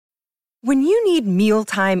When you need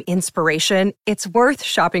mealtime inspiration, it's worth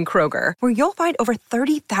shopping Kroger, where you'll find over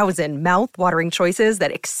 30,000 mouth-watering choices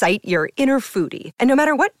that excite your inner foodie. And no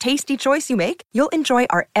matter what tasty choice you make, you'll enjoy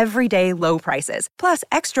our everyday low prices, plus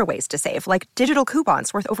extra ways to save, like digital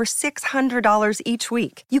coupons worth over $600 each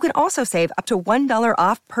week. You can also save up to $1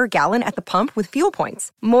 off per gallon at the pump with fuel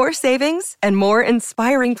points. More savings and more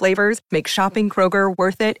inspiring flavors make shopping Kroger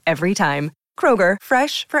worth it every time. Kroger,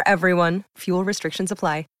 fresh for everyone. Fuel restrictions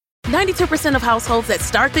apply. 92% of households that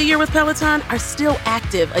start the year with Peloton are still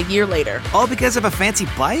active a year later. All because of a fancy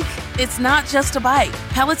bike? It's not just a bike.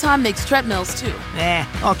 Peloton makes treadmills too.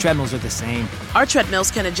 All treadmills are the same. Our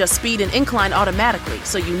treadmills can adjust speed and incline automatically,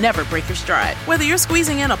 so you never break your stride. Whether you're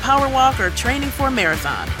squeezing in a power walk or training for a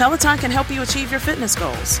marathon, Peloton can help you achieve your fitness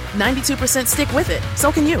goals. 92% stick with it.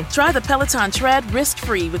 So can you. Try the Peloton Tread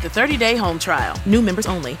risk-free with a 30-day home trial. New members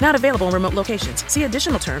only. Not available in remote locations. See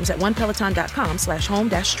additional terms at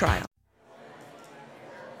onepeloton.com/home-trial.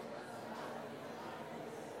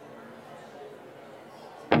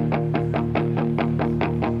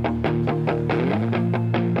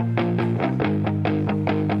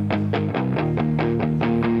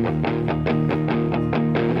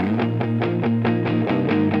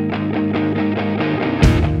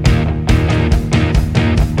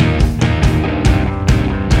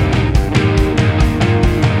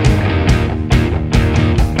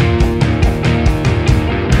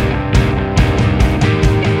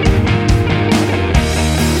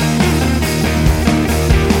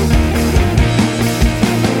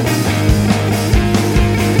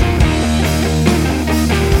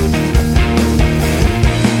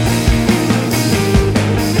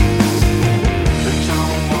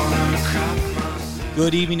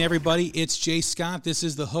 Good evening, everybody. It's Jay Scott. This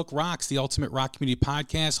is The Hook Rocks, the Ultimate Rock Community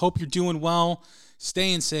Podcast. Hope you're doing well,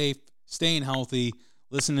 staying safe, staying healthy,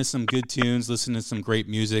 listen to some good tunes, listen to some great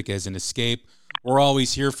music as an escape. We're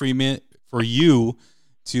always here for you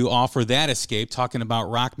to offer that escape, talking about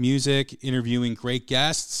rock music, interviewing great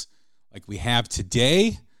guests like we have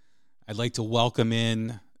today. I'd like to welcome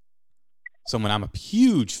in someone I'm a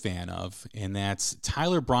huge fan of, and that's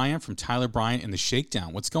Tyler Bryant from Tyler Bryant and the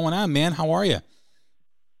Shakedown. What's going on, man? How are you?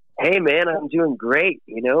 Hey, man, I'm doing great,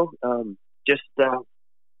 just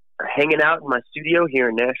hanging out in my studio here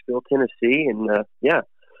in Nashville, Tennessee, and,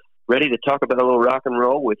 ready to talk about a little rock and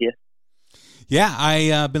roll with you. Yeah,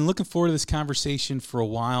 I've been looking forward to this conversation for a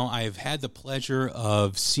while. I've had the pleasure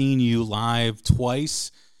of seeing you live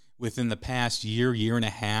twice within the past year and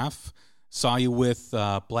a half. Saw you with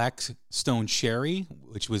Blackstone Cherry,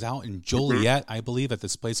 which was out in Joliet, I believe, at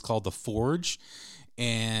this place called The Forge.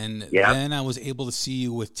 And then I was able to see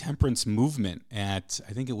you with Temperance Movement at,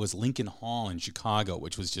 I think it was Lincoln Hall in Chicago,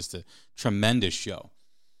 which was just a tremendous show.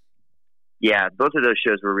 Yeah, both of those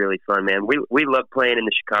shows were really fun, man. We love playing in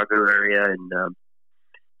the Chicago area, and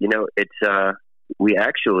we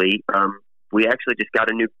actually just got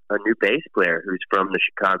a new bass player who's from the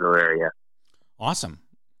Chicago area. Awesome.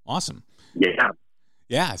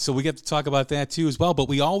 Yeah, so we get to talk about that too as well. But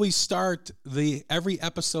we always start every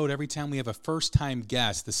episode, every time we have a first-time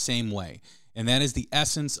guest, the same way. And that is the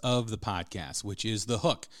essence of the podcast, which is the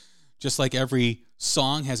hook. Just like every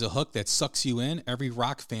song has a hook that sucks you in, every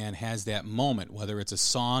rock fan has that moment, whether it's a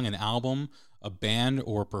song, an album, a band,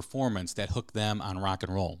 or a performance that hooked them on rock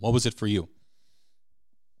and roll. What was it for you?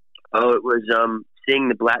 Oh, it was seeing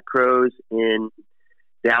the Black Crowes in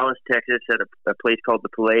Dallas, Texas, at a place called the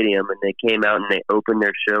Palladium, and they came out and they opened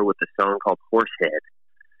their show with a song called Horsehead.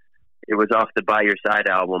 It was off the By Your Side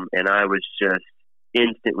album, and I was just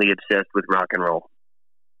instantly obsessed with rock and roll.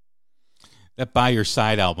 That By Your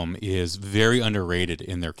Side album is very underrated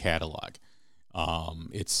in their catalog.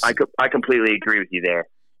 I completely agree with you there.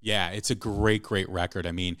 Yeah, it's a great record.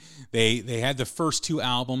 I mean, they had the first two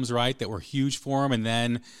albums, right, that were huge for them, and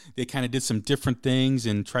then they kind of did some different things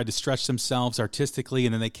and tried to stretch themselves artistically,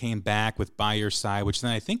 and then they came back with By Your Side, which then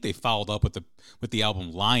I think they followed up with the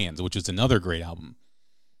album Lions, which is another great album.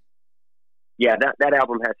 Yeah, that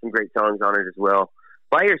album has some great songs on it as well.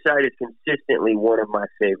 By Your Side is consistently one of my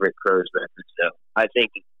favorite Crowes records, so I think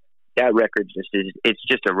that record it's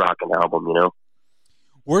just a rocking album,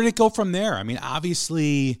 Where did it go from there? I mean,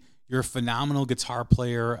 obviously, you're a phenomenal guitar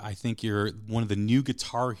player. I think you're one of the new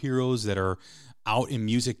guitar heroes that are out in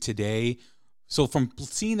music today. So from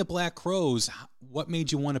seeing the Black Crowes, what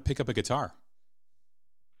made you want to pick up a guitar?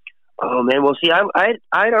 Oh, man. Well, see, I'd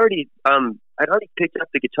already picked up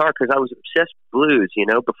the guitar because I was obsessed with blues,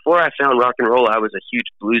 Before I found rock and roll, I was a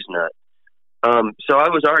huge blues nut. So I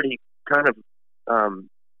was already kind of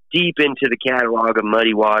deep into the catalog of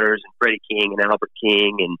Muddy Waters and Freddie King and Albert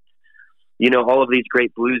King and, all of these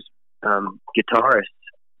great blues guitarists.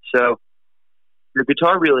 So the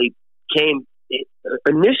guitar really came.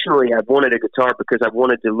 Initially, I wanted a guitar because I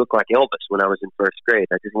wanted to look like Elvis when I was in first grade.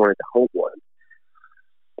 I just wanted to hold one.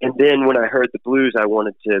 And then when I heard the blues, I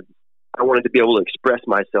wanted to be able to express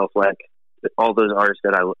myself like all those artists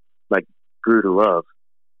that I like grew to love.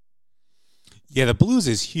 Yeah, the blues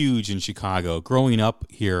is huge in Chicago. Growing up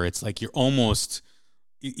here, it's like you're almost,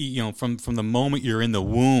 from the moment you're in the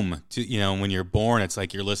womb to, when you're born, it's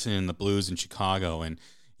like you're listening to the blues in Chicago. And,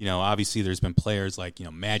 obviously there's been players like,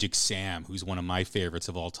 Magic Sam, who's one of my favorites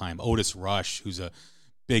of all time, Otis Rush, who's a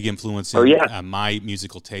big influence in my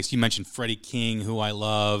musical taste. You mentioned Freddie King, who I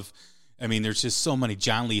love. I mean, there's just so many.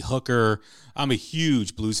 John Lee Hooker. I'm a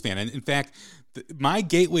huge blues fan. And in fact, my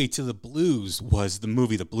gateway to the blues was the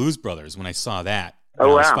movie The Blues Brothers when I saw that when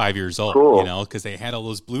I was 5 years old, cool. Because they had all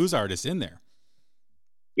those blues artists in there.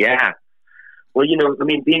 Yeah. Well,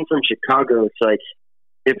 being from Chicago, it's like,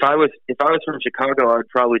 if I was from Chicago, I would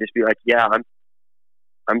probably just be like, yeah,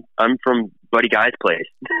 I'm from Buddy Guy's place.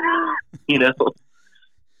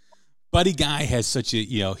 Buddy Guy has such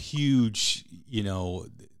a huge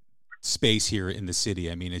space here in the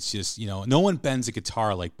city. I mean, it's just no one bends a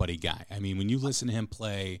guitar like Buddy Guy. I mean, when you listen to him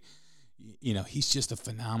play, he's just a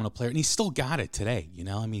phenomenal player, and he's still got it today.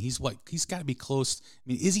 I mean, he's got to be close.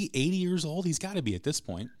 I mean, is he 80 years old? He's got to be at this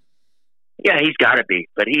point. Yeah, he's got to be,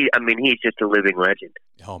 but he's just a living legend.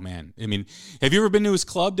 Oh man, I mean, have you ever been to his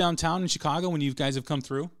club downtown in Chicago when you guys have come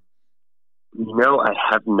through? No, I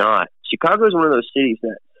have not. Chicago is one of those cities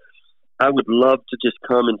that I would love to just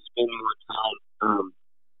come and spend more time.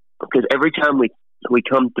 Because every time we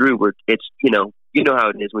come through, it's how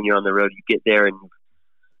it is when you're on the road. You get there and you've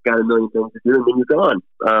got a million things to do, and then you're gone.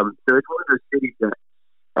 So it's one of those cities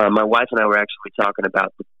that my wife and I were actually talking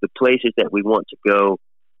about the places that we want to go,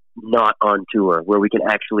 not on tour, where we can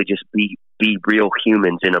actually just be real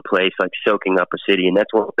humans in a place, like soaking up a city. And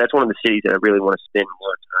that's one of the cities that I really want to spend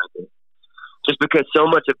more time in. Just because so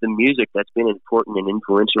much of the music that's been important and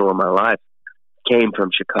influential in my life came from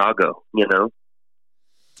Chicago,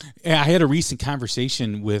 Yeah, I had a recent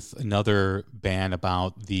conversation with another band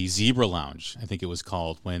about the Zebra Lounge, I think it was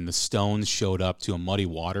called, when the Stones showed up to a Muddy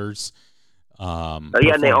Waters. And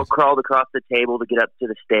they all crawled across the table to get up to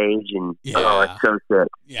the stage, and it's so sick.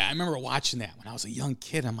 Yeah, I remember watching that when I was a young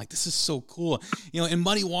kid. I'm like, this is so cool. In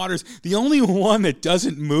Muddy Waters, the only one that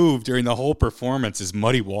doesn't move during the whole performance is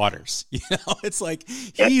Muddy Waters. It's like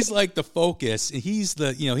he's like the focus, and he's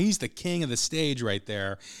the king of the stage right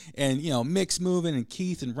there. And Mick's moving, and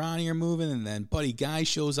Keith and Ronnie are moving, and then Buddy Guy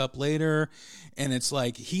shows up later, and it's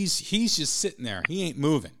like he's just sitting there. He ain't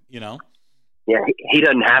moving. Yeah, he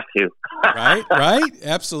doesn't have to. Right?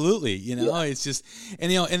 Absolutely. It's just,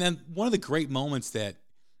 and then one of the great moments that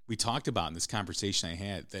we talked about in this conversation I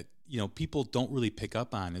had that, people don't really pick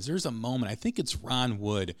up on is there's a moment, I think it's Ron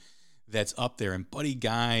Wood that's up there, and Buddy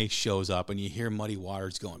Guy shows up, and you hear Muddy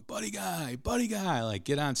Waters going, Buddy Guy, like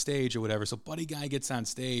get on stage or whatever. So Buddy Guy gets on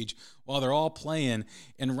stage while they're all playing,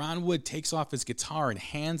 and Ron Wood takes off his guitar and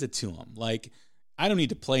hands it to him. Like, I don't need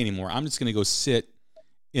to play anymore. I'm just going to go sit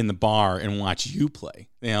in the bar and watch you play.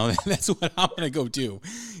 That's what I'm going to go do.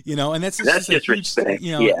 And that's just a huge, respect.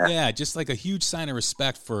 Just like a huge sign of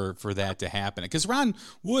respect for that to happen. Because Ron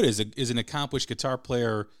Wood is an accomplished guitar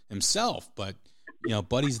player himself, but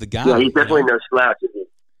Buddy's the guy. Yeah, he's definitely no slouch.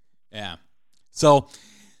 Yeah. So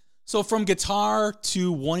from guitar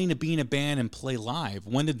to wanting to be in a band and play live,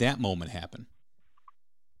 when did that moment happen?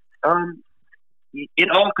 It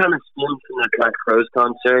all kind of stemmed from the Black Crowes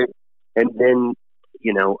concert, and then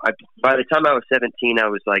by the time I was 17, I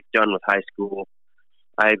was like done with high school.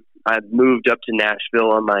 I moved up to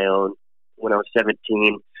Nashville on my own when I was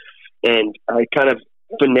 17, and I kind of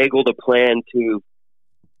finagled a plan to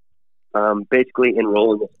basically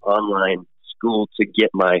enroll in this online school to get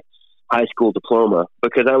my high school diploma,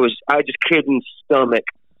 because I just couldn't stomach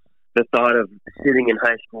the thought of sitting in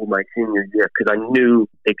high school my senior year, because I knew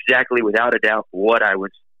exactly without a doubt what I was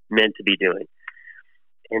meant to be doing.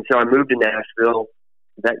 And so I moved to Nashville.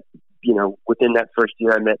 That, within that first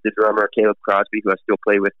year, I met the drummer, Caleb Crosby, who I still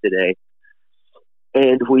play with today.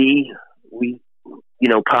 And we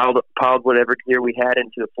piled whatever gear we had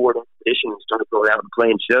into a Ford Expedition and started going out and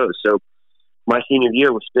playing shows. So my senior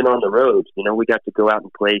year was spent on the road. We got to go out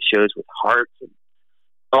and play shows with Hearts and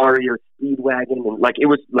Aria Speedwagon, and like it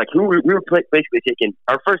was like we were basically taking,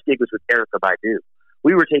 our first gig was with Erykah Badu.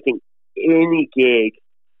 We were taking any gig,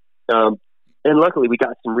 and luckily we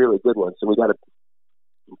got some really good ones. So we got a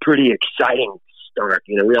pretty exciting start.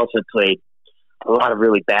 We also played a lot of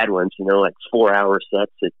really bad ones, like 4-hour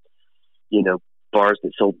sets at, bars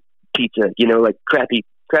that sold pizza, like crappy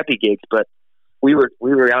gigs. But we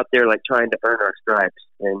were out there like trying to earn our stripes.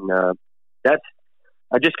 And,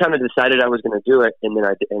 I just kind of decided I was going to do it, and then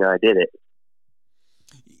I did it.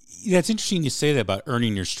 Yeah, it's interesting you say that about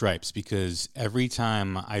earning your stripes, because every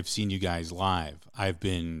time I've seen you guys live, I've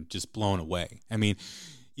been just blown away. I mean,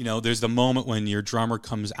 you know, there's the moment when your drummer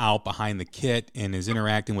comes out behind the kit and is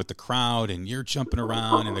interacting with the crowd, and you're jumping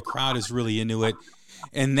around and the crowd is really into it.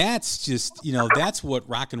 And that's just, you know, that's what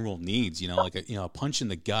rock and roll needs, you know, like a punch in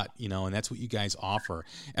the gut, you know, and that's what you guys offer.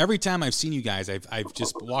 Every time I've seen you guys, I've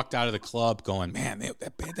just walked out of the club going, man,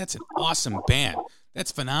 that's an awesome band.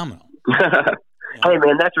 That's phenomenal. Hey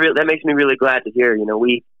man, that makes me really glad to hear. You know,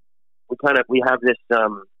 we have this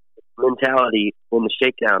mentality in the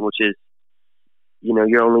Shakedown, which is, you know,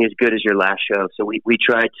 you're only as good as your last show. So we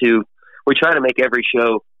try to make every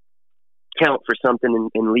show count for something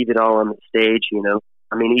and leave it all on the stage. You know,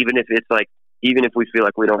 I mean, even if we feel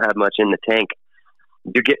like we don't have much in the tank,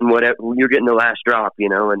 you're getting the last drop. You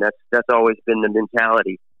know, and that's always been the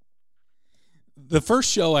mentality. The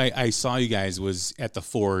first show I saw you guys was at the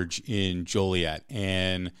Forge in Joliet,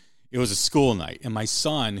 and it was a school night. And my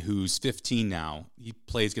son, who's 15 now, he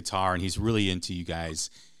plays guitar, and he's really into you guys.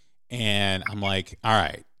 And I'm like, all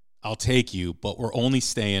right, I'll take you, but we're only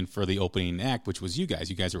staying for the opening act, which was you guys.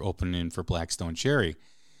 You guys are opening for Blackstone Cherry.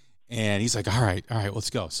 And he's like, all right, let's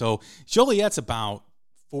go. So Joliet's about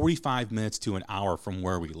 45 minutes to an hour from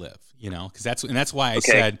where we live, you know, because that's why I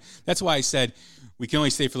said we can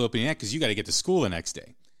only stay for the opening act, because you got to get to school the next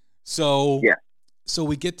day. So yeah. So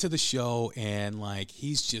we get to the show, and like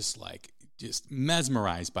he's just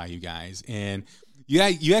mesmerized by you guys, and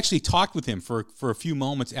you actually talked with him for a few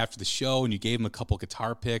moments after the show, and you gave him a couple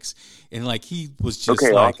guitar picks, and like he was just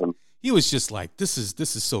awesome. He was just like, this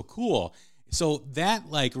is so cool. So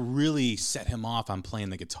that like really set him off on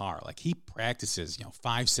playing the guitar. Like he practices,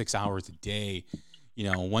 5-6 hours a day.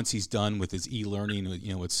 Once he's done with his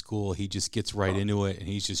e-learning, with school, he just gets right into it, and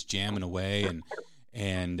he's just jamming away.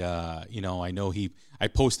 And I know I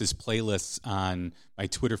post his playlists on my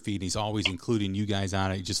Twitter feed, and he's always including you guys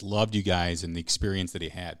on it. He just loved you guys and the experience that he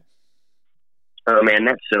had. Oh man,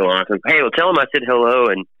 that's so awesome. Hey, well, tell him I said hello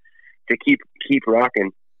and to keep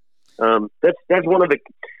rocking. That's one of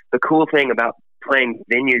the cool thing about playing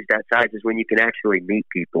venues that size is when you can actually meet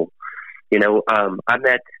people.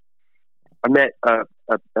 I met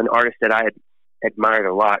an artist that I had admired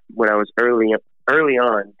a lot when I was early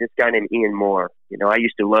on. This guy named Ian Moore. I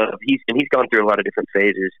used to love. He's gone through a lot of different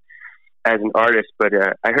phases as an artist, but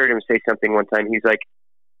I heard him say something one time. He's like,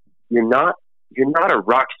 "You're not a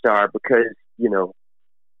rock star because you're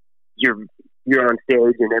on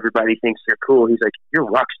stage and everybody thinks you're cool." He's like, "You're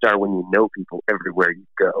a rock star when you know people everywhere you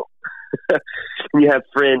go, and you have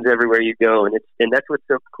friends everywhere you go." And that's what's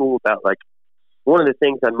so cool about like. One of the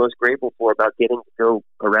things I'm most grateful for about getting to go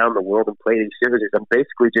around the world and play these shows is I'm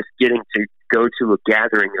basically just getting to go to a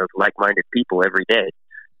gathering of like-minded people every day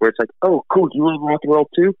where it's like, oh, cool, you love rock and roll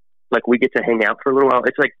too? Like we get to hang out for a little while.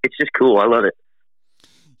 It's just cool. I love it.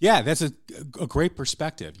 Yeah, that's a great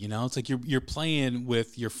perspective. It's like you're playing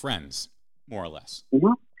with your friends, more or less.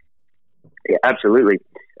 Mm-hmm. Yeah, absolutely.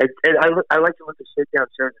 And I like to look at sit-down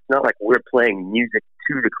shows. It's not like we're playing music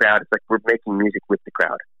to the crowd. It's like we're making music with the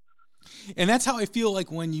crowd. And that's how I feel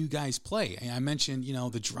like when you guys play. I mentioned,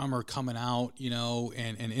 the drummer coming out,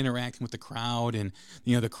 and interacting with the crowd, and,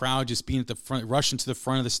 the crowd just being at the front, rushing to the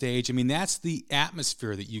front of the stage. I mean, that's the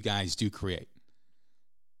atmosphere that you guys do create.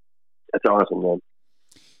 That's awesome, man.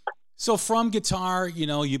 So from guitar, you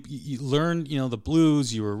learned, the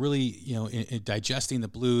blues. You were really, digesting the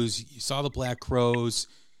blues. You saw the Black Crowes,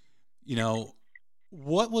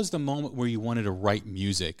 What was the moment where you wanted to write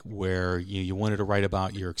music, where you wanted to write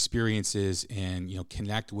about your experiences and,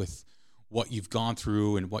 connect with what you've gone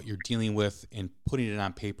through and what you're dealing with and putting it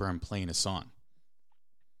on paper and playing a song?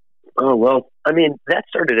 Oh, well, I mean, that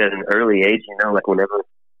started at an early age, like whenever,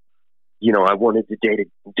 I wanted to date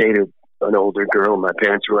an older girl, my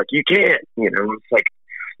parents were like, you can't, it's like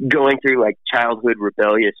going through like childhood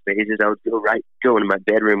rebellious phases. I would go into my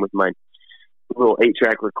bedroom with my little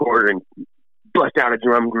 8-track recorder and bust out a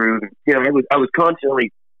drum groove. I was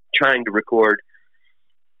constantly trying to record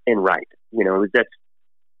and write.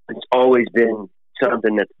 It's always been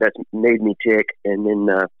something that's made me tick. And then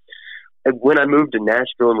when I moved to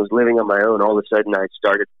Nashville and was living on my own, all of a sudden I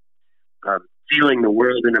started feeling the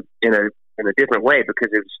world in a different way because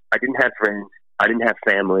I didn't have friends, I didn't have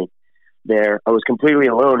family there. I was completely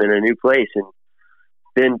alone in a new place, and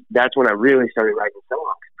then that's when I really started writing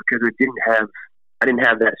songs because I didn't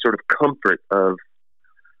have that sort of comfort of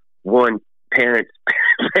one parents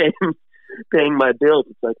paying my bills.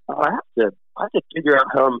 It's like, oh, I have to figure out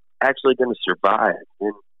how I'm actually going to survive.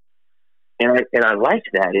 And I liked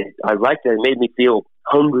that. I liked that. It made me feel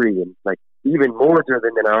hungry and like even more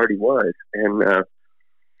driven than I already was. And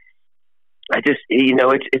I just,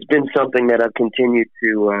 it's been something that I've continued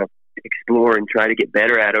to explore and try to get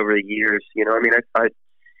better at over the years.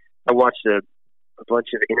 I watched a bunch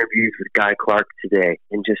of interviews with Guy Clark today,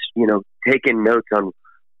 and just taking notes on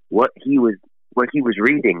what he was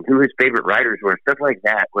reading, who his favorite writers were, stuff like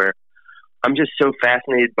that. Where I'm just so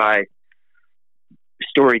fascinated by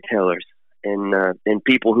storytellers and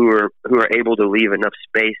people who are able to leave enough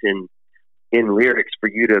space in lyrics for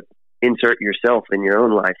you to insert yourself in your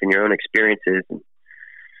own life and your own experiences.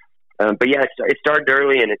 But yeah, it started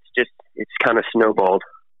early, and it's kind of snowballed.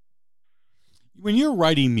 When you're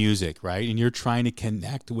writing music, right, and you're trying to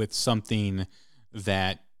connect with something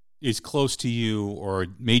that is close to you or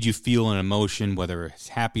made you feel an emotion, whether it's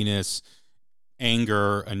happiness,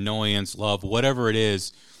 anger, annoyance, love, whatever it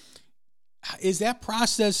is that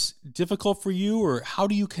process difficult for you, or how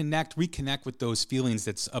do you reconnect with those feelings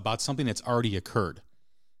that's about something that's already occurred?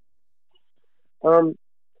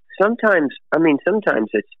 Sometimes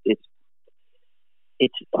it's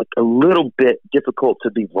like a little bit difficult to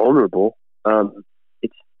be vulnerable. I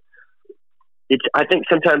think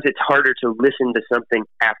sometimes it's harder to listen to something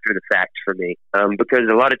after the fact for me, because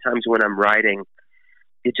a lot of times when I'm writing,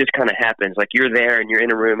 it just kind of happens. Like, you're there and you're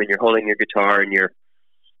in a room and you're holding your guitar and you're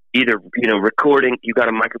either, recording, you got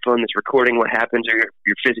a microphone that's recording what happens, or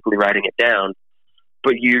you're physically writing it down,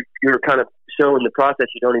 but you're kind of so in the process,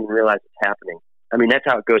 you don't even realize it's happening. I mean, that's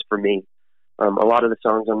how it goes for me. A lot of the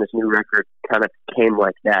songs on this new record kind of came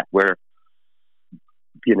like that, where,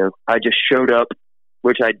 I just showed up,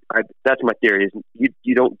 which that's my theory, is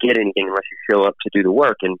you don't get anything unless you show up to do the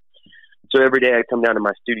work. And so every day I come down to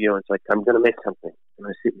my studio and it's like, I'm going to make something. I'm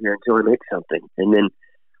going to sit here until I make something. And then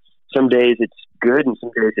some days it's good and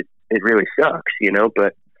some days it really sucks,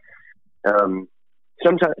 but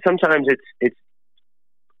sometimes it's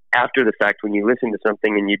after the fact, when you listen to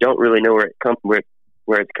something and you don't really know where it's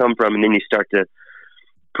come from, and then you start to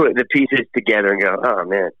put the pieces together and go, oh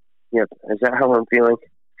man, is that how I'm feeling?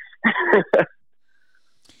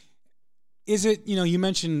 Is it, you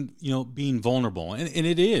mentioned, being vulnerable, and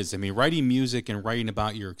it is. I mean, writing music and writing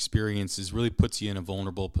about your experiences really puts you in a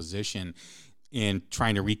vulnerable position in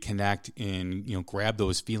trying to reconnect and, grab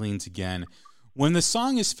those feelings again. When the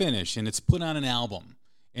song is finished and it's put on an album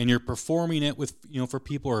and you're performing it with, for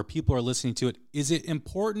people, or people are listening to it, is it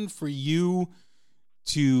important for you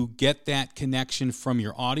to get that connection from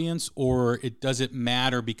your audience, or does it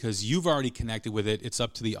matter because you've already connected with it? It's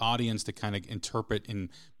up to the audience to kind of interpret and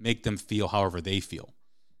make them feel however they feel.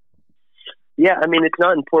 Yeah, I mean, it's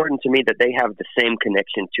not important to me that they have the same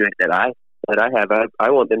connection to it that I have. I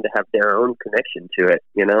want them to have their own connection to it.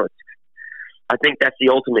 I think that's the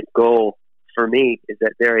ultimate goal for me, is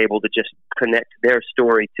that they're able to just connect their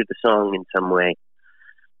story to the song in some way.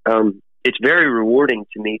 It's very rewarding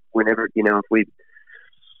to me whenever,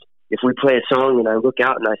 if we play a song and I look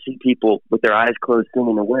out and I see people with their eyes closed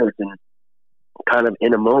singing the words, and kind of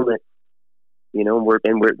in a moment, and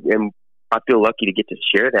I feel lucky to get to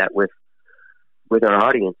share that with our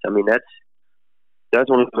audience. I mean, that's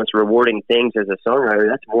one of the most rewarding things as a songwriter.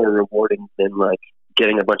 That's more rewarding than like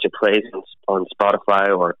getting a bunch of plays on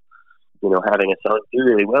Spotify, or having a song do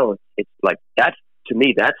really well. It's like, that's, to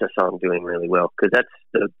me, that's a song doing really well, because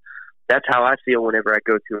that's how I feel whenever I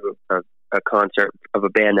go to a concert of a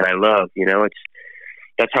band that I love.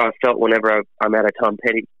 That's how I felt whenever I'm at a Tom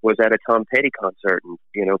Petty concert,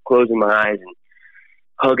 and closing my eyes and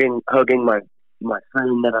hugging my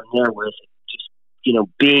friend that I'm there with, just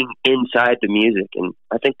being inside the music. And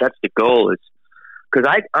I think that's the goal, is because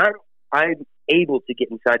I'm able to get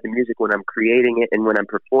inside the music when I'm creating it and when I'm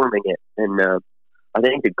performing it. And I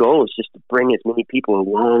think the goal is just to bring as many people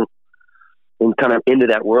along and kind of into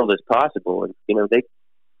that world as possible. And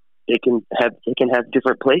they can have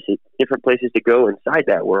different places to go inside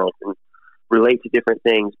that world and relate to different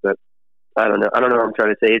things. But I don't know what I'm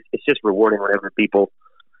trying to say. It's just rewarding whenever people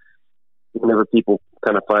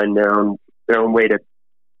kind of find their own way to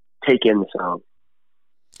take in the song.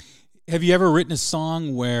 Have you ever written a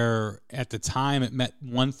song where at the time it meant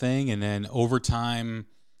one thing and then over time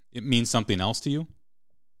it means something else to you?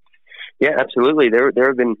 Yeah, absolutely. There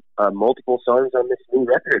have been multiple songs on this new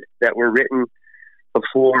record that were written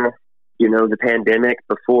before, the pandemic,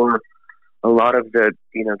 before a lot of the,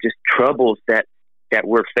 just troubles that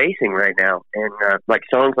we're facing right now. And like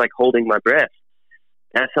songs like Holding My Breath,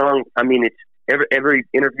 that song, I mean, it's every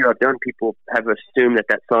interview I've done, people have assumed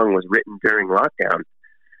that song was written during lockdown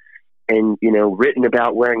and, written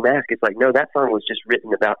about wearing masks. It's like, no, that song was just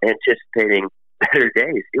written about anticipating better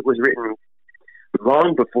days. It was written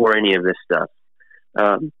long before any of this stuff.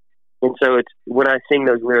 And so it's, when I sing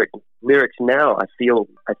those lyrics, lyrics now, I feel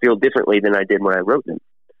differently than I did when I wrote them,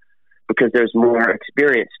 because there's more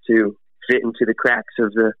experience to fit into the cracks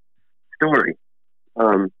of the story.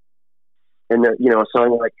 And a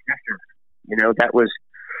song like Pressure,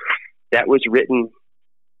 that was written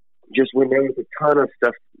just when there was a ton of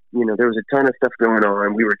stuff. There was a ton of stuff going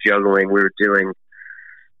on. We were juggling. We were doing,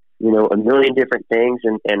 a million different things,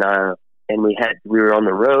 and we were on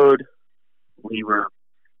the road. We were.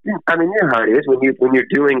 I mean, you know how it is when you're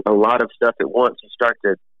doing a lot of stuff at once. You start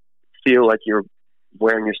to feel like you're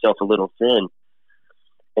wearing yourself a little thin.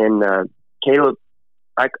 And Caleb,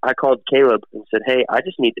 I called Caleb and said, "Hey, I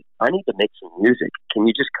need to make some music. Can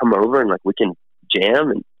you just come over and we can jam?"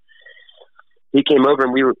 And he came over,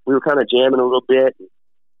 and we were kind of jamming a little bit.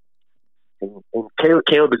 And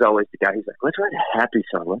Caleb is always the guy. He's like, "Let's write a happy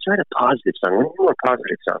song. Let's write a positive song. Let's do more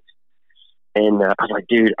positive songs." And I was like,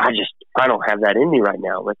 "Dude, I don't have that in me right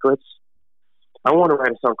now. I want to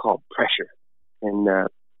write a song called Pressure."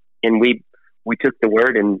 And we took the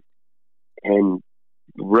word and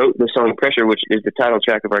wrote the song Pressure, which is the title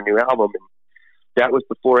track of our new album. And that was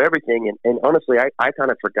before everything. And honestly, I kind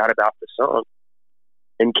of forgot about the song.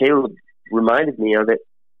 And Caleb reminded me of it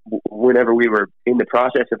whenever we were in the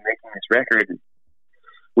process of making this record.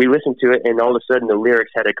 We listened to it, and all of a sudden the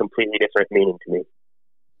lyrics had a completely different meaning to me.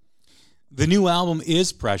 The new album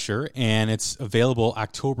is Pressure, and it's available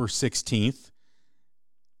October 16th.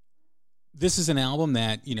 This is an album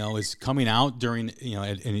that, is coming out during,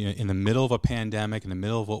 in the middle of a pandemic, in the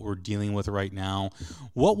middle of what we're dealing with right now.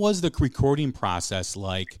 What was the recording process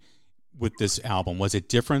like with this album? Was it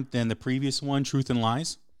different than the previous one, Truth and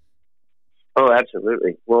Lies? Oh,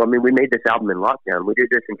 absolutely. Well, I mean, we made this album in lockdown. We did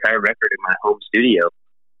this entire record in my home studio.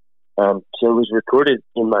 So it was recorded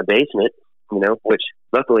in my basement, which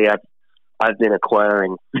luckily I've been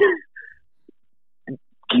acquiring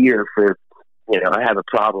gear for, I have a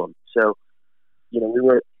problem. So,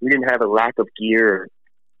 we didn't have a lack of gear,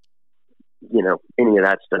 or, any of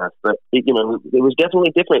that stuff. But, it was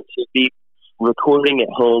definitely different to be recording at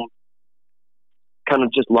home, kind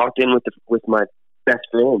of just locked in with my best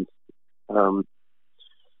friends.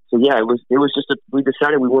 So yeah, it was just we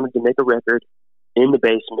decided we wanted to make a record in the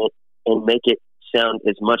basement and make it sound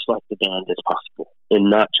as much like the band as possible, and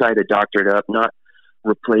not try to doctor it up, not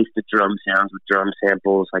replace the drum sounds with drum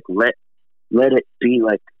samples. Let it be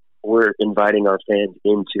like we're inviting our fans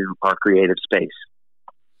into our creative space.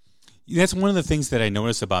 That's one of the things that I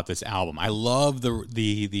noticed about this album. I love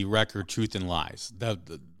the record Truth and Lies,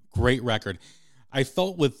 the great record. I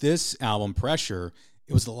felt with this album Pressure,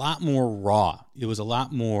 it was a lot more raw. It was a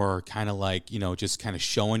lot more kind of like, just kind of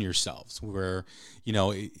showing yourselves, where,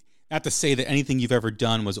 not to say that anything you've ever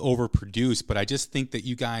done was overproduced, but I just think that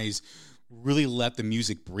you guys really let the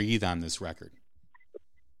music breathe on this record.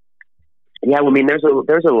 Yeah, well, I mean, there's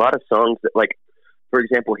a lot of songs that, for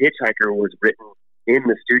example, Hitchhiker was written in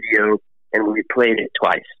the studio, and we played it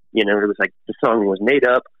twice. It was like the song was made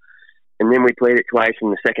up, and then we played it twice,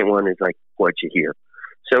 and the second one is like what you hear.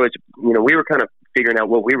 So it's, we were kind of figuring out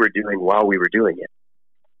what we were doing while we were doing it.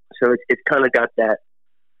 So it's kind of got that,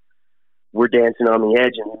 we're dancing on the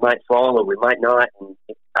edge, and we might fall or we might not. And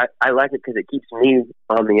I like it because it keeps me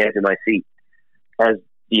on the edge of my seat as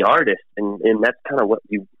the artist, and that's kind of what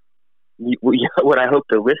what I hope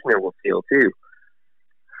the listener will feel too.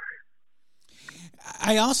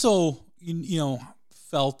 I also,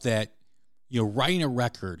 felt that, writing a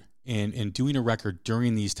record and doing a record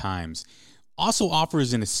during these times also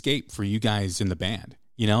offers an escape for you guys in the band.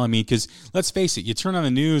 Because let's face it, you turn on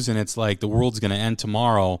the news and it's like the world's going to end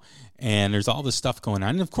tomorrow, and there's all this stuff going on.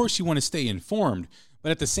 And of course you want to stay informed,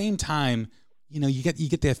 but at the same time, you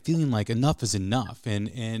get that feeling like enough is enough.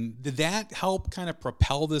 And did that help kind of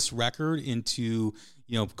propel this record into,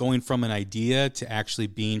 going from an idea to actually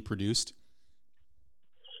being produced?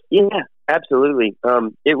 Yeah, absolutely.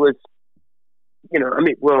 It was,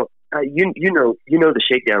 the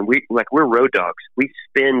Shakedown. We're road dogs. We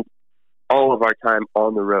spend all of our time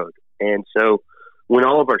on the road. And so when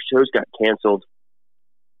all of our shows got canceled,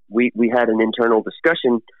 we had an internal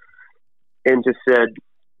discussion and just said,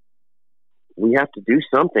 we have to do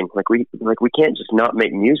something. We can't just not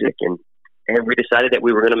make music. And we decided that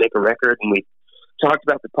we were going to make a record, and we talked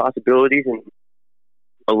about the possibilities, and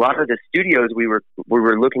a lot of the studios we were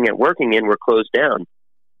looking at working in were closed down.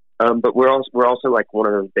 But we're also like one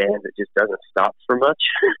of those bands that just doesn't stop for much.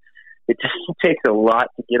 It just takes a lot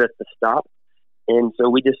to get us to stop. And so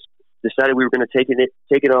we just decided we were going to take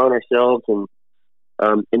it on ourselves and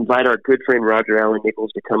invite our good friend Roger Allen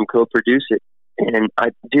Nichols to come co-produce it. And I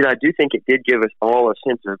do think it did give us all a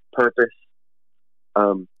sense of purpose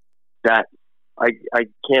that I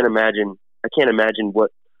can't imagine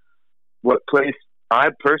what what place I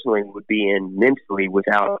personally would be in mentally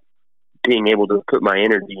without being able to put my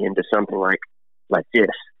energy into something like this.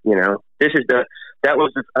 You know,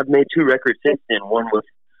 I've made 2 records since then. One with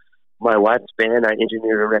my wife's band. I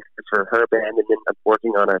engineered a record for her band, and then I'm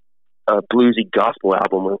working on a bluesy gospel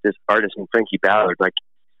album with this artist named Frankie Ballard. Like,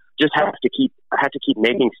 just I have to keep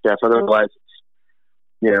making stuff, otherwise,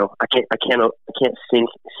 you know, I can't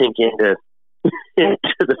sink into into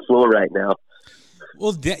the flow right now.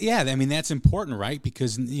 Well, yeah, I mean, that's important, right?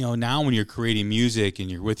 Because, you know, now when you're creating music and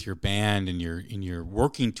you're with your band and you're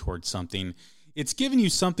working towards something, it's giving you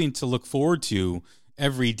something to look forward to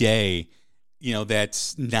every day, you know,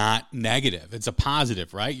 that's not negative. It's a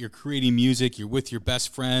positive, right? You're creating music, you're with your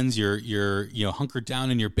best friends, you're you know, hunkered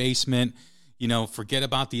down in your basement, you know, forget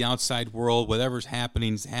about the outside world, whatever's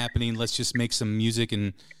happening is happening. Let's just make some music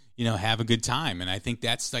and, you know, have a good time. And I think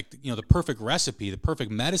that's like, you know, the perfect recipe, the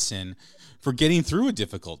perfect medicine for getting through a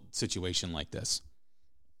difficult situation like this.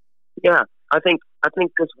 Yeah, I think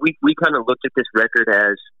this, we kind of looked at this record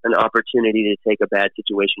as an opportunity to take a bad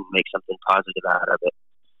situation and make something positive out of it.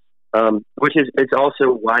 Which is, it's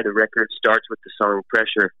also why the record starts with the song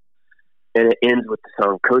Pressure and it ends with the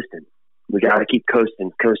song Coastin'. We got to keep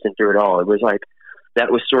coasting through it all. It was like,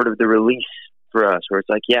 that was sort of the release for us, where it's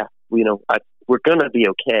like, yeah, you know, we're going to be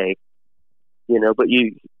okay, you know, but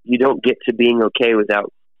you don't get to being okay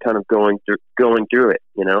without kind of going through it,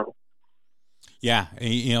 you know? Yeah.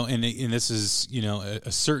 You know, and this is, you know,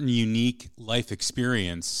 a certain unique life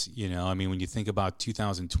experience, you know, I mean, when you think about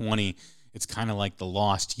 2020, it's kind of like the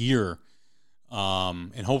lost year.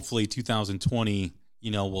 And hopefully 2020, you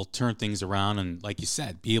know, will turn things around and, like you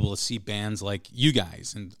said, be able to see bands like you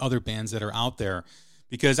guys and other bands that are out there.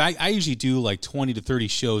 Because I usually do like 20 to 30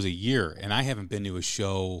 shows a year, and I haven't been to a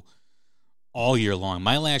show all year long.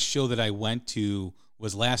 My last show that I went to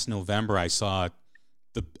was last November. I saw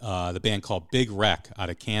the band called Big Wreck out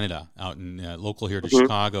of Canada, out in local here to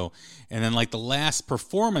Chicago. And then like the last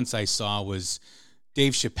performance I saw was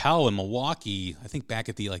Dave Chappelle in Milwaukee, I think back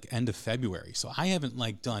at the like end of February. So I haven't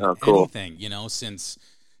like done anything, you know, since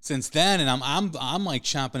then, and I'm like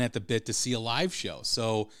chomping at the bit to see a live show.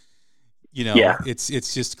 So, you know, it's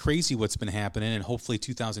just crazy what's been happening, and hopefully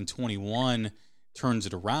 2021 turns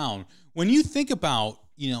it around. When you think about,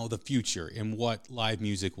 you know, the future and what live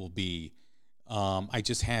music will be, I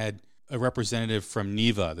just had a representative from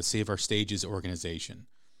NEVA, the Save Our Stages organization.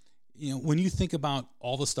 You know, when you think about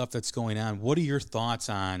all the stuff that's going on, what are your thoughts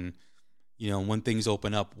on, you know, when things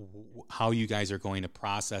open up, how you guys are going to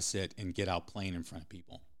process it and get out playing in front of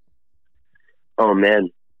people? Oh man,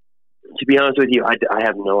 to be honest with you, I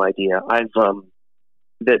have no idea. I've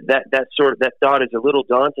that thought is a little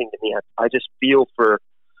daunting to me. I just feel for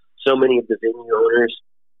so many of the venue owners,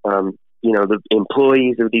 you know, the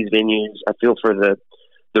employees of these venues. I feel for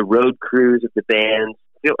the road crews of the bands.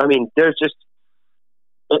 I mean, there's just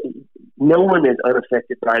no one is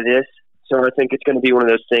unaffected by this. So I think it's going to be one of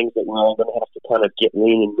those things that we're all going to have to kind of get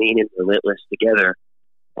lean and mean and relentless together.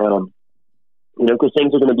 You know, because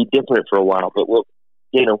things are going to be different for a while, but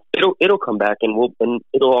you know, it'll come back and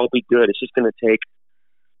it'll all be good. It's just going to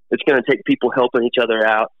take people helping each other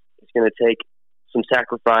out. It's going to take some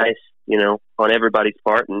sacrifice, you know, on everybody's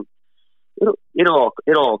part, and it'll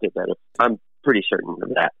all get better. I'm pretty certain of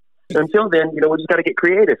that. Until then, you know, we just got to get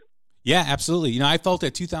creative. Yeah, absolutely. You know, I felt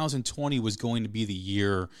that 2020 was going to be the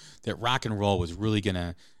year that rock and roll was really going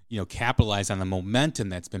to, you know, capitalize on the momentum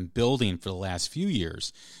that's been building for the last few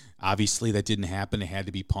years. Obviously, that didn't happen. It had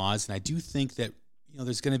to be paused. And I do think that, you know,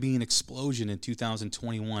 there's going to be an explosion in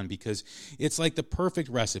 2021 because it's like the perfect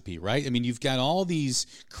recipe, right? I mean, you've got all these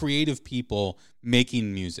creative people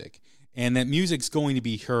making music, and that music's going to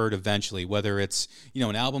be heard eventually, whether it's, you know,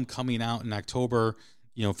 an album coming out in October,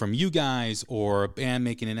 you know, from you guys, or a band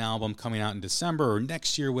making an album coming out in December or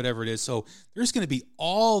next year, whatever it is. So there's going to be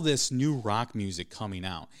all this new rock music coming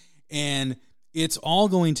out, and it's all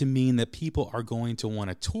going to mean that people are going to want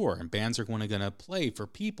to tour, and bands are going to play for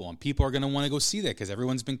people, and people are going to want to go see that because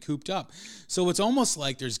everyone's been cooped up. So it's almost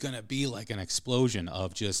like there's going to be like an explosion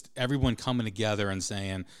of just everyone coming together and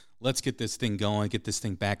saying, let's get this thing going, get this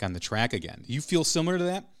thing back on the track again. Do you feel similar to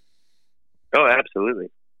that? Oh, absolutely.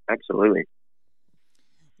 Absolutely.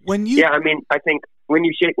 Yeah, I mean, I think when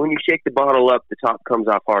you shake the bottle up, the top comes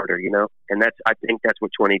off harder, you know, and I think that's what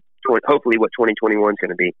hopefully what 2021 is going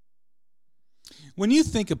to be. When you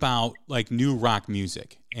think about like new rock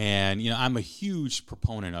music, and, you know, I'm a huge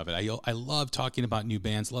proponent of it. I love talking about new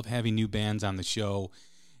bands, love having new bands on the show.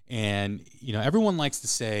 And, you know, everyone likes to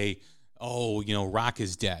say, oh, you know, rock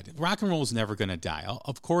is dead. Rock and roll is never going to die.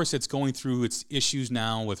 Of course, it's going through its issues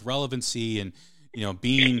now with relevancy and, you know,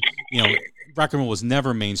 being, you know, rock and roll was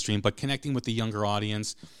never mainstream, but connecting with the younger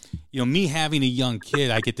audience. Me having a young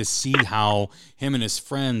kid, I get to see how him and his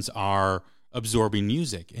friends are absorbing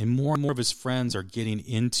music, and more of his friends are getting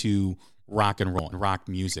into rock and roll and rock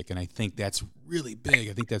music, and I think that's really big.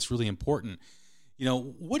 I think that's really important.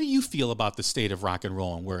 What do you feel about the state of rock and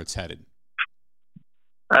roll and where it's headed?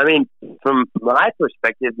 I mean, from my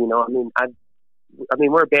perspective, we're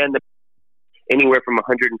a band that anywhere from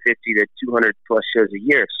 150 to 200 plus shows a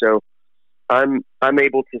year. So I'm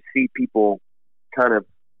able to see people kind of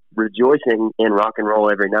rejoicing in rock and roll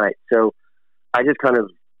every night. So I just kind of,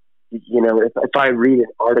 if I read an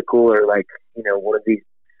article or one of these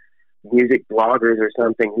music bloggers or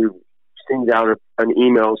something who sends out an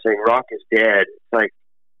email saying rock is dead, it's like,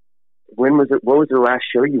 what was the last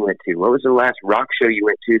show you went to? What was the last rock show you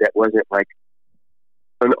went to that wasn't like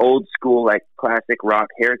an old school, like classic rock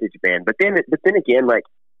heritage band? But then again, like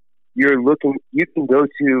you can go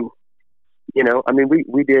to,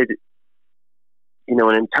 we did,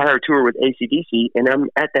 an entire tour with AC/DC, and I'm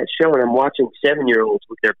at that show and I'm watching 7-year-olds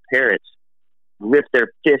with their parents lift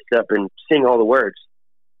their fists up and sing all the words.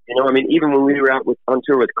 Even when we were out on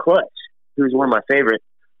tour with Clutch, who's one of my favorite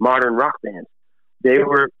modern rock bands, there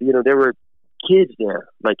were kids there,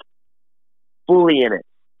 like fully in it.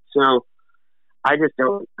 So I just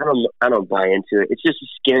don't buy into it. It's just a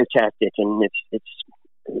scare tactic, and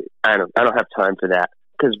I don't have time for that,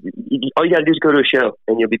 because all you got to do is go to a show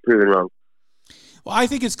and you'll be proven wrong. Well, I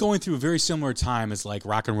think it's going through a very similar time as like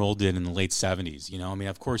rock and roll did in the late 70s.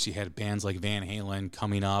 Of course you had bands like Van Halen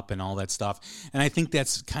coming up and all that stuff. And I think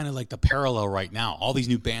that's kind of like the parallel right now. All these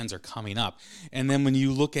new bands are coming up. And then when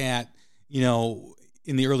you look at,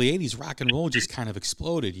 in the early 80s, rock and roll just kind of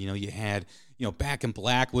exploded. You had, Back in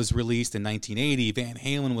Black was released in 1980. Van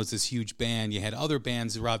Halen was this huge band. You had other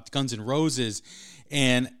bands, Guns N' Roses.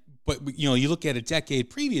 But you look at a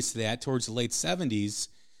decade previous to that, towards the late 70s,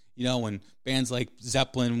 when bands like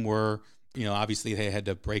Zeppelin were, obviously they had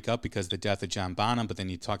to break up because of the death of John Bonham, but then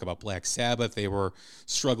you talk about Black Sabbath, they were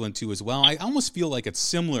struggling too as well. I almost feel like it's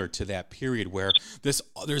similar to that period where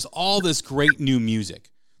there's all this great new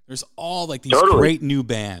music. There's all like these great new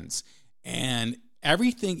bands, and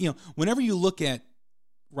everything, whenever you look at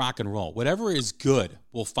rock and roll, whatever is good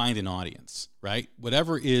will find an audience, right?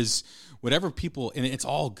 Whatever people, and it's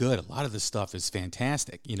all good. A lot of this stuff is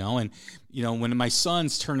fantastic, and when my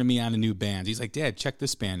son's turning me on a new band, he's like, Dad, check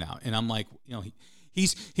this band out. And I'm like,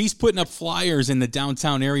 he's putting up flyers in the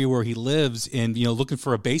downtown area where he lives and, looking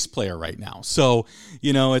for a bass player right now. So,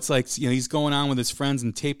 it's like, he's going on with his friends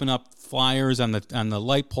and taping up flyers on the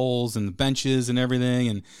light poles and the benches and everything.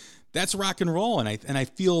 And that's rock and roll. And I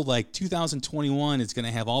feel like 2021 is going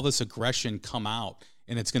to have all this aggression come out,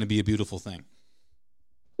 and it's going to be a beautiful thing.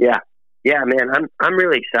 Yeah. Yeah, man, I'm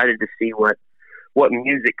really excited to see what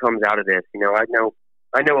music comes out of this. I know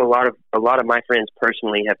a lot of my friends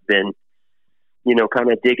personally have been,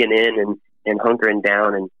 kind of digging in and hunkering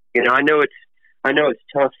down, and I know it's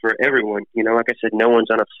tough for everyone. Like I said, no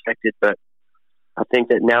one's unaffected, but I think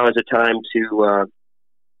that now is a time to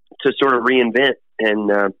sort of reinvent,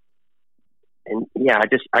 and yeah,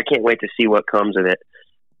 I can't wait to see what comes of it.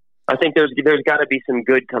 I think there's got to be some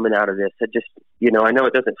good coming out of this. I know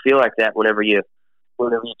it doesn't feel like that whenever you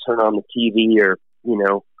turn on the TV or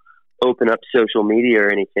open up social media or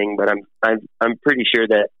anything. But I'm pretty sure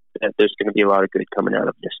that there's going to be a lot of good coming out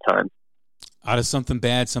of this time. Out of something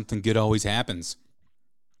bad, something good always happens.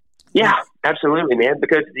 Yeah, absolutely, man.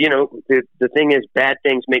 Because the thing is, bad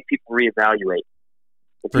things make people reevaluate.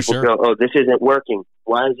 If For people sure. go, oh, this isn't working.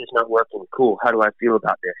 Why is this not working? Cool. How do I feel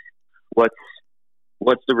about this?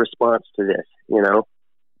 What's the response to this,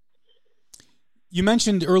 You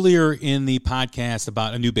mentioned earlier in the podcast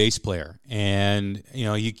about a new bass player, and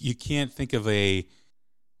you can't think of a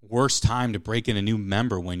worse time to break in a new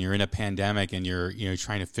member when you're in a pandemic and you're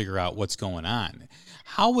trying to figure out what's going on.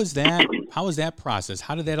 How was that process?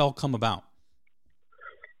 How did that all come about?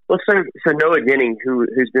 Well, so Noah Denning,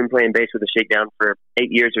 who's been playing bass with the Shakedown for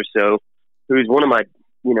 8 years or so, who's one of my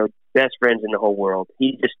best friends in the whole world.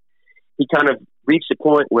 He kind of reached a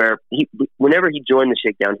point where whenever he joined the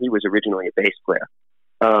Shakedown, he was originally a bass player.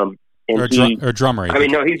 Or drummer. He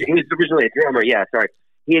was originally a drummer. Yeah, sorry.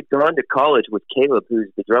 He had gone to college with Caleb, who's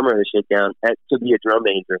the drummer of the Shakedown, to be a drum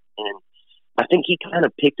major. And I think he kind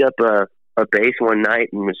of picked up a bass one night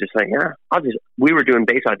and was just like, yeah, we were doing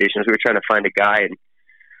bass auditions. We were trying to find a guy,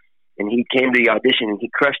 and he came to the audition and he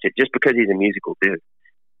crushed it just because he's a musical dude.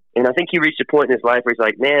 And I think he reached a point in his life where he's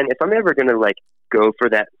like, man, if I'm ever going to go for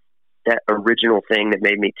that original thing that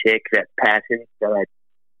made me tick, that passion that I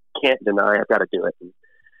can't deny, I've got to do it. And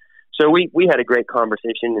so we had a great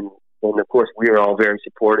conversation, and of course we were all very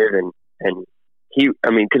supportive, And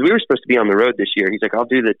because we were supposed to be on the road this year. He's like, I'll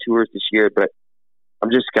do the tours this year, but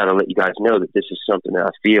I'm just got to let you guys know that this is something that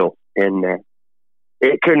I feel. And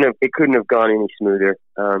it couldn't have gone any smoother.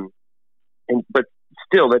 But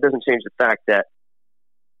still, that doesn't change the fact that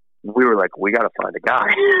we were like, we got to find a guy.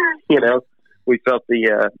 We felt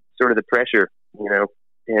the sort of the pressure,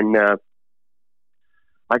 and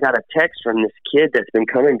I got a text from this kid that's been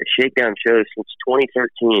coming to Shakedown shows since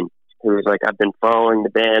 2013. Who was like, I've been following the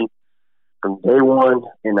band from day one,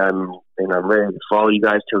 and I'm ready to follow you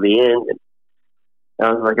guys till the end. And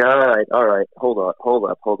I was like, all right, hold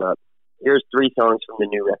up. Here's 3 songs from the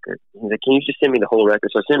new record. He's like, can you just send me the whole record?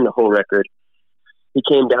 So I sent him the whole record. He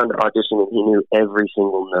came down to audition, and he knew every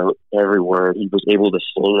single note, every word. He was able to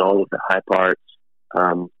sing all of the high parts.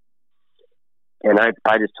 And I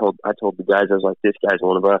told the guys, I was like, this guy's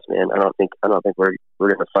one of us, man. I don't think we're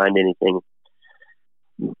going to find anything,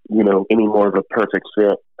 any more of a perfect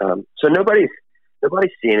fit. So nobody's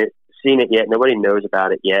seen it yet. Nobody knows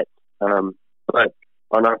about it yet. But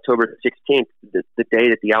on October 16th, the day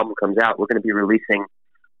that the album comes out, we're going to be releasing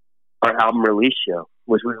our album release show,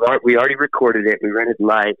 which we already recorded it. We rented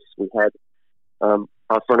lights. We had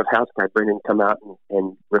our front of house guy Bryant come out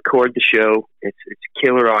and record the show. It's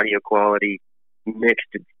killer audio quality, mixed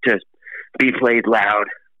to be played loud,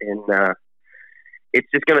 and it's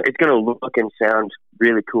gonna look and sound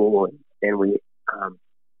really cool. And we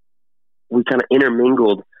kind of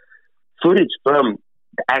intermingled footage from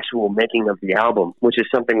the actual making of the album, which is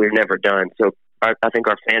something we've never done. So I think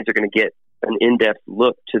our fans are going to get an in-depth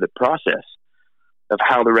look to the process of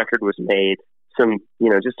how the record was made.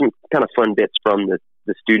 Just some kind of fun bits from the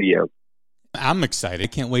studio. I'm excited. I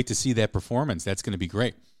can't wait to see that performance. That's going to be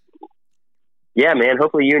great. Yeah, man.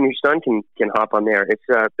 Hopefully you and your son can hop on there. It's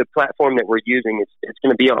the platform that we're using. It's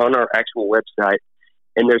going to be on our actual website,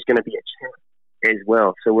 and there's going to be a chat as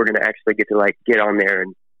well. So we're going to actually get to get on there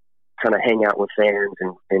and kind of hang out with fans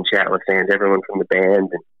and chat with fans. Everyone from the band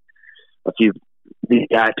and a few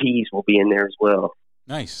VIPs will be in there as well.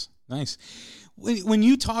 Nice. When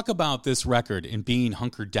you talk about this record and being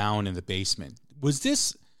hunkered down in the basement, was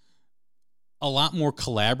this a lot more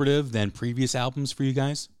collaborative than previous albums for you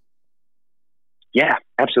guys? Yeah,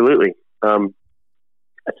 absolutely. I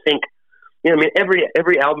think,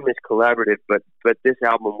 every album is collaborative, but this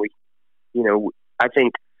album, I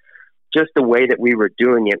think just the way that we were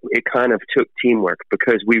doing it, it kind of took teamwork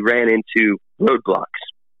because we ran into roadblocks.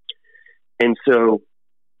 And so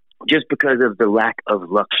just because of the lack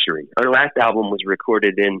of luxury, our last album was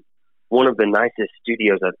recorded in one of the nicest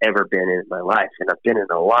studios I've ever been in my life. And I've been in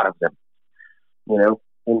a lot of them,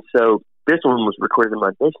 and so this one was recorded in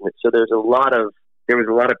my basement. So there was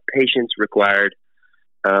a lot of patience required,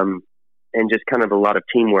 and just kind of a lot of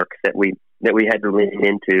teamwork that we had to lean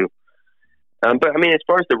into. But as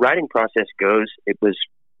far as the writing process goes, it was,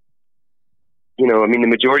 the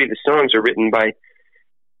majority of the songs are written by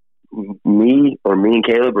me and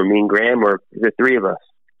Caleb or me and Graham or the 3 of us,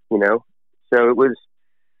 So it was,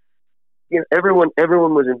 everyone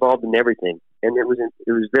was involved in everything, and it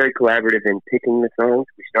was very collaborative in picking the songs.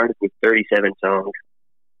 We started with 37 songs.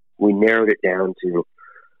 We narrowed it down to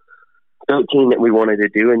 13 that we wanted to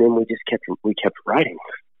do, and then we kept writing.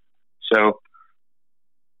 So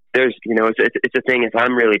there's, it's a thing. If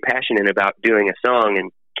I'm really passionate about doing a song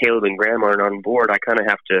and Caleb and Graham aren't on board, I kind of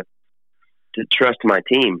have to trust my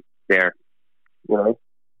team there,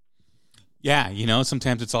 Yeah,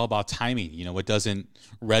 sometimes it's all about timing. What doesn't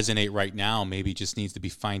resonate right now maybe just needs to be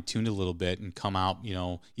fine-tuned a little bit and come out.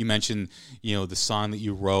 You mentioned, the song that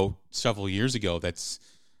you wrote several years ago that's,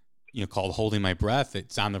 called Holding My Breath.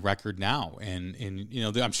 It's on the record now. And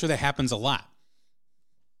I'm sure that happens a lot.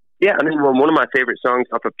 Yeah, one of my favorite songs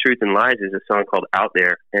off of Truth and Lies is a song called Out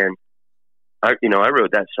There. And, I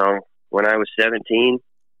wrote that song when I was 17,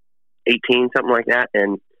 18, something like that.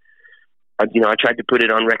 And, I tried to put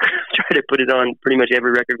it on record, tried to put it on pretty much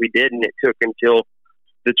every record we did. And it took until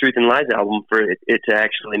the Truth and Lies album for it to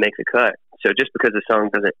actually make the cut. So just because the song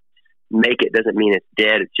doesn't make it doesn't mean it's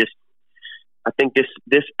dead. It's just, I think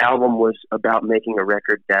this album was about making a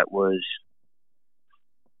record that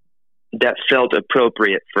felt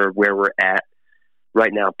appropriate for where we're at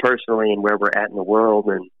right now personally and where we're at in the world.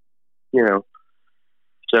 And,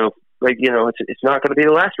 so it's not going to be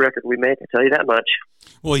the last record we make. I tell you that much.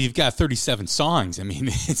 Well, you've got 37 songs.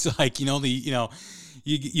 It's like, you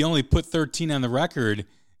only put 13 on the record,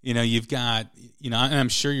 you've got, and I'm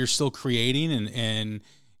sure you're still creating and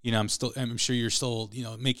I'm sure you're still,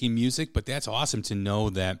 making music, but that's awesome to know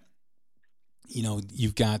that,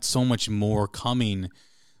 you've got so much more coming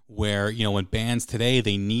where, when bands today,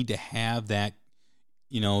 they need to have that,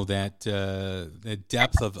 that the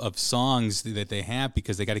depth of songs that they have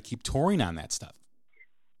because they got to keep touring on that stuff.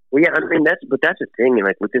 Well, yeah, I mean that's the thing.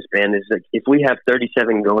 Like with this band is like if we have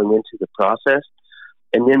 37 going into the process,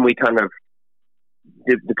 and then we kind of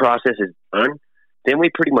the process is done, then we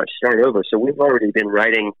pretty much start over. So we've already been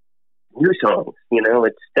writing new songs.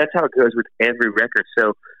 That's how it goes with every record.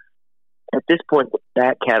 So at this point,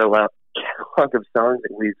 that catalog of songs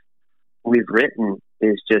that we've written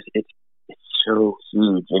is just it's so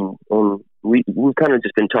huge, and we've kind of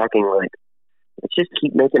just been talking like, let's just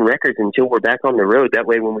keep making records until we're back on the road. That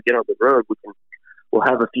way, when we get on the road, we'll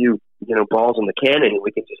have a few balls in the cannon, and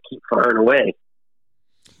we can just keep firing away.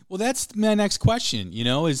 Well, that's my next question.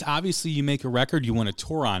 Is obviously you make a record, you want to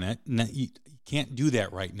tour on it, and you can't do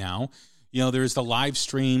that right now. There's the live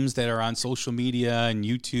streams that are on social media and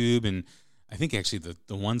YouTube, and I think actually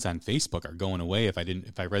the ones on Facebook are going away if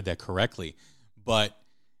I read that correctly. But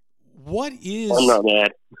what is? I'm not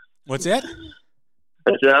mad. What's that?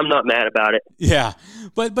 I'm not mad about it. Yeah,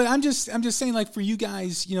 but I'm just saying, like, for you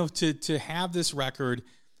guys, to have this record,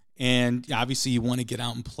 and obviously you want to get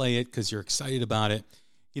out and play it because you're excited about it.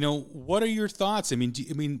 What are your thoughts? I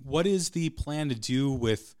mean, what is the plan to do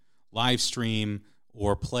with live stream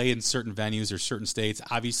or play in certain venues or certain states?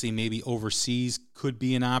 Obviously, maybe overseas could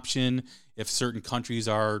be an option if certain countries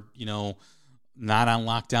are, not on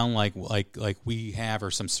lockdown like we have, or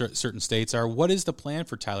some certain states are. What is the plan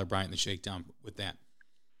for Tyler Bryant and the Shakedown with that?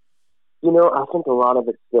 I think a lot of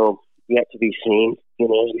it's still yet to be seen. We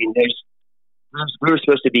were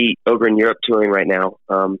supposed to be over in Europe touring right now,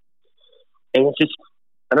 and it's just,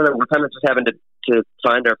 I don't know, we're kind of just having to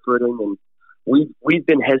find our footing, and we've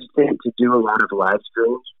been hesitant to do a lot of live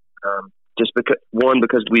streams, just because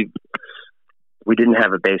we didn't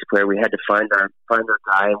have a bass player. We had to find our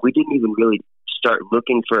guy, and we didn't even really start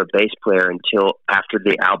looking for a bass player until after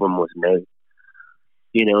the album was made.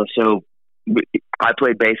 So I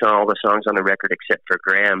played bass on all the songs on the record except for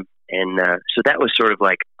Graham, and so that was sort of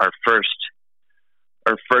like our first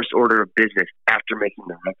order of business after making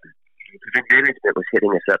the record. Because the management was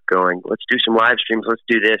hitting us up, going, "Let's do some live streams. Let's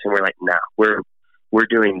do this," and we're like, "No, we're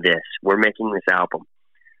doing this. We're making this album."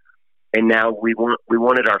 And now we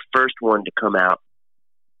wanted our first one to come out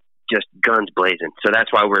just guns blazing. So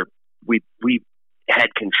that's why we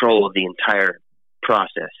had control of the entire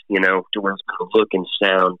process, to where it's going to look and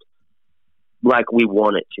sound like we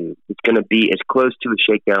want it to. It's going to be as close to a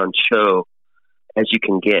Shakedown show as you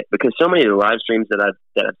can get, because so many of the live streams that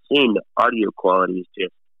I've seen, the audio quality is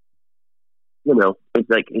just, it's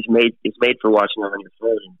like it's made for watching on your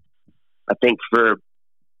phone. I think for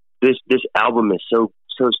this album is so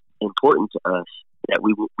important to us that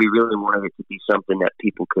we really wanted it to be something that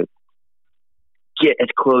people could get as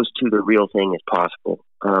close to the real thing as possible.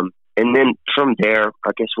 And then from there,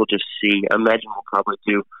 I guess we'll just see. I imagine we'll probably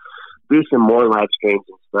do some more live streams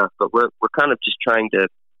and stuff, but we're kind of just trying to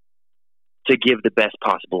give the best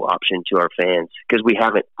possible option to our fans, because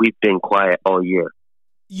we've been quiet all year.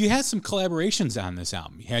 You had some collaborations on this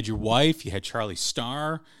album. You had your wife, you had Charlie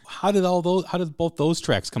Starr. How did both those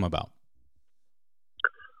tracks come about?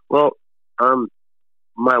 Well,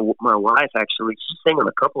 my wife actually, she sang on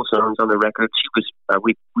a couple songs on the record. She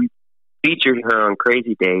was we featured her on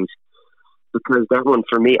Crazy Days, because that one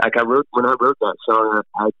for me, like when I wrote that song,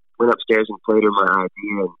 I went upstairs and played her my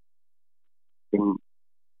idea, and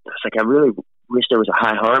I was like, I really wish there was a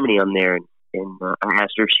high harmony on there, and I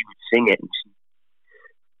asked her if she would sing it, and she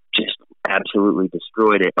just absolutely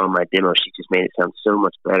destroyed it on my demo. She just made it sound so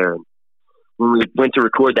much better. And when we went to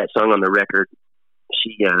record that song on the record,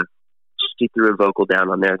 she threw a vocal down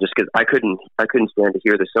on there just because I couldn't stand to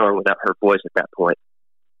hear the song without her voice at that point.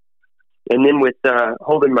 And then with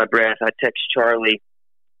Holding My Breath, I text Charlie.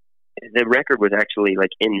 The record was actually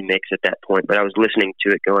like in the mix at that point, but I was listening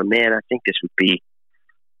to it going, man, I think this would be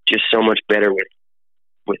just so much better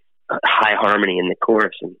with high harmony in the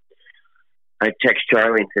chorus. And I text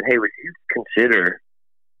Charlie and said, hey, would you consider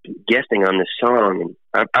guesting on this song?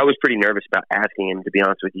 And I was pretty nervous about asking him, to be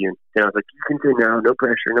honest with you. And then I was like, you can do now, no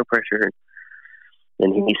pressure.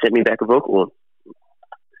 And he sent me back a vocal.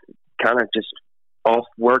 Kind of just all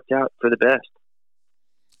worked out for the best.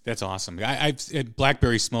 That's awesome.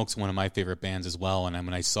 Blackberry Smoke's one of my favorite bands as well. And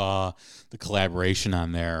when I saw the collaboration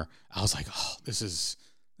on there, I was like, oh, this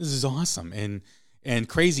is awesome. And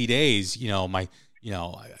Crazy Days,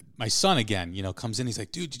 my son again, comes in. He's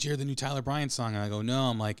like, dude, did you hear the new Tyler Bryant song? And I go, no.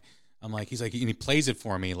 I'm like, he's like, and he plays it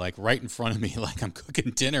for me, like right in front of me, like I'm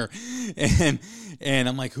cooking dinner. And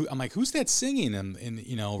I'm like, who's that singing? And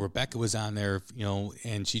Rebecca was on there,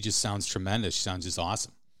 and she just sounds tremendous. She sounds just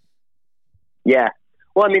awesome. Yeah.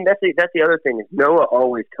 Well, I mean, that's the other thing is Noah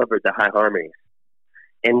always covered the high harmonies.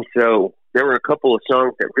 And so there were a couple of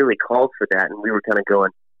songs that really called for that, and we were kind of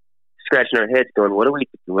scratching our heads, going, "What do we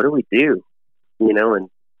do?" You know. And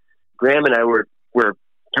Graham and I were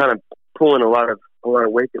kind of pulling a lot of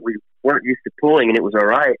weight that we weren't used to pulling, and it was all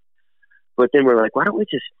right. But then we're like, why don't we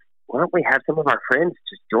have some of our friends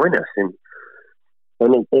just join us? And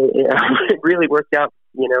it really worked out.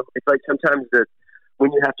 You know, it's like sometimes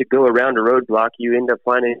when you have to go around a roadblock, you end up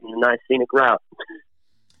finding a nice scenic route.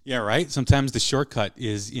 Yeah, right. Sometimes the shortcut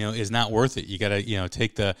is not worth it. You got to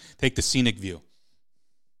take the scenic view.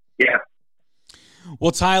 Yeah.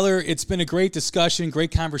 Well, Tyler, it's been a great discussion,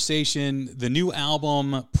 great conversation. The new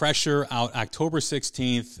album, Pressure, out October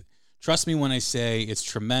 16th. Trust me when I say it's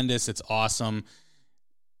tremendous. It's awesome.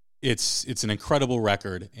 It's an incredible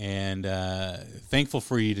record, and thankful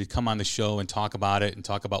for you to come on the show and talk about it and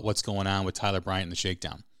talk about what's going on with Tyler Bryant and the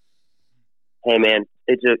Shakedown. Hey, man,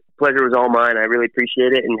 it's a pleasure. Was all mine. I really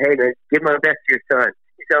appreciate it. And hey, man, give my best to your son.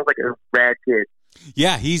 He sounds like a rad kid.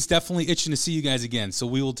 Yeah, he's definitely itching to see you guys again. So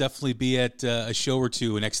we will definitely be at a show or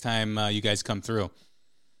two next time you guys come through.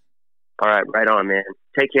 All right, right on, man.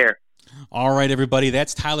 Take care. All right, everybody.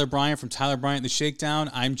 That's Tyler Bryant from Tyler Bryant and the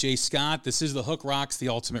Shakedown. I'm Jay Scott. This is The Hook Rocks, the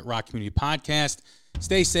Ultimate Rock Community Podcast.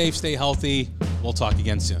 Stay safe, stay healthy. We'll talk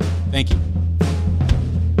again soon. Thank you.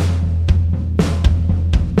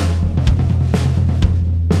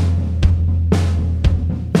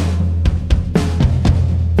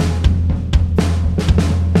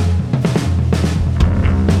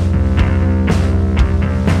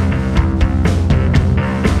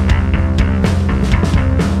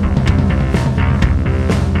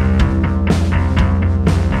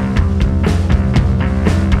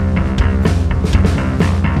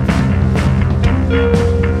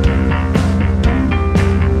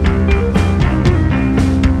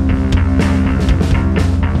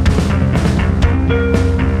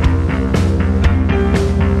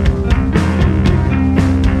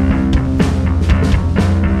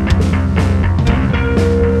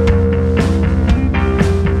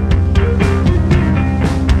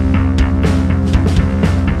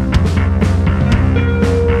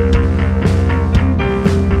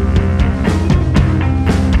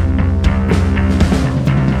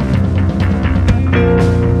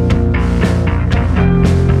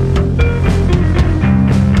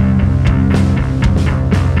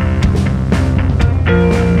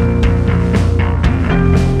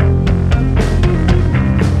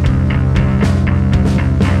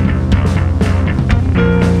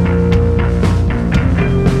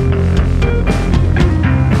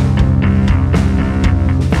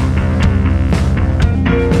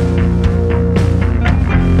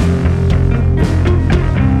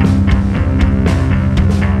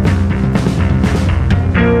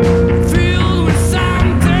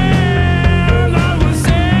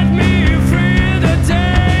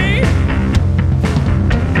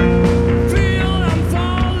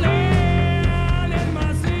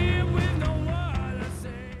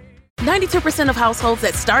 Of households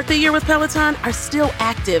that start the year with Peloton are still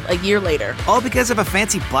active a year later. All because of a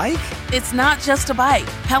fancy bike? It's not just a bike.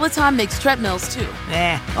 Peloton makes treadmills too.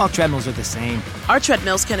 All treadmills are the same. Our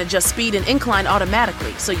treadmills can adjust speed and incline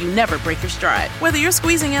automatically, so you never break your stride. Whether you're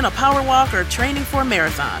squeezing in a power walk or training for a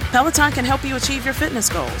marathon, Peloton can help you achieve your fitness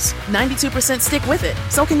goals. 92% stick with it.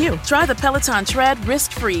 So can you. Try the Peloton Tread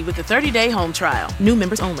risk-free with the 30-day home trial. New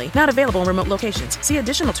members only. Not available in remote locations. See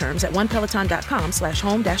additional terms at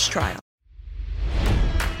onepeloton.com/home-trial.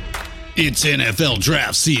 It's NFL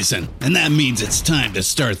draft season, and that means it's time to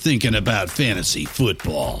start thinking about fantasy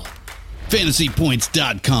football.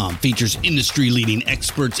 FantasyPoints.com features industry-leading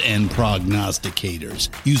experts and prognosticators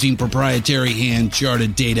using proprietary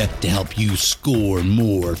hand-charted data to help you score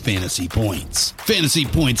more fantasy points.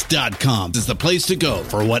 FantasyPoints.com is the place to go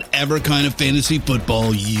for whatever kind of fantasy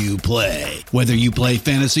football you play. Whether you play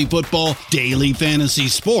fantasy football, daily fantasy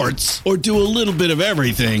sports, or do a little bit of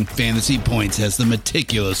everything, Fantasy Points has the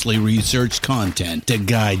meticulously researched content to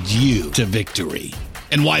guide you to victory.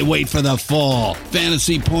 And why wait for the fall?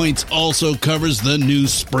 Fantasy Points also covers the new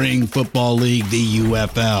spring football league, the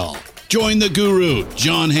UFL. Join the guru,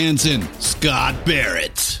 John Hansen, Scott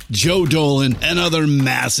Barrett, Joe Dolan, and other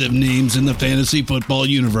massive names in the fantasy football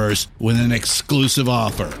universe with an exclusive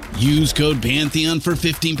offer. Use code Pantheon for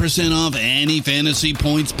 15% off any Fantasy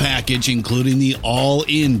Points package, including the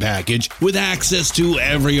all-in package, with access to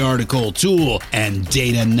every article, tool, and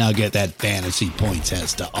data nugget that Fantasy Points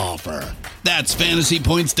has to offer. That's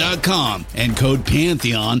FantasyPoints.com and code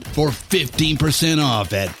Pantheon for 15%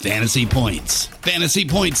 off at Fantasy Points.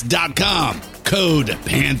 FantasyPoints.com, code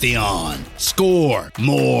Pantheon. Score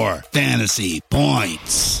more fantasy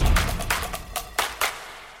points.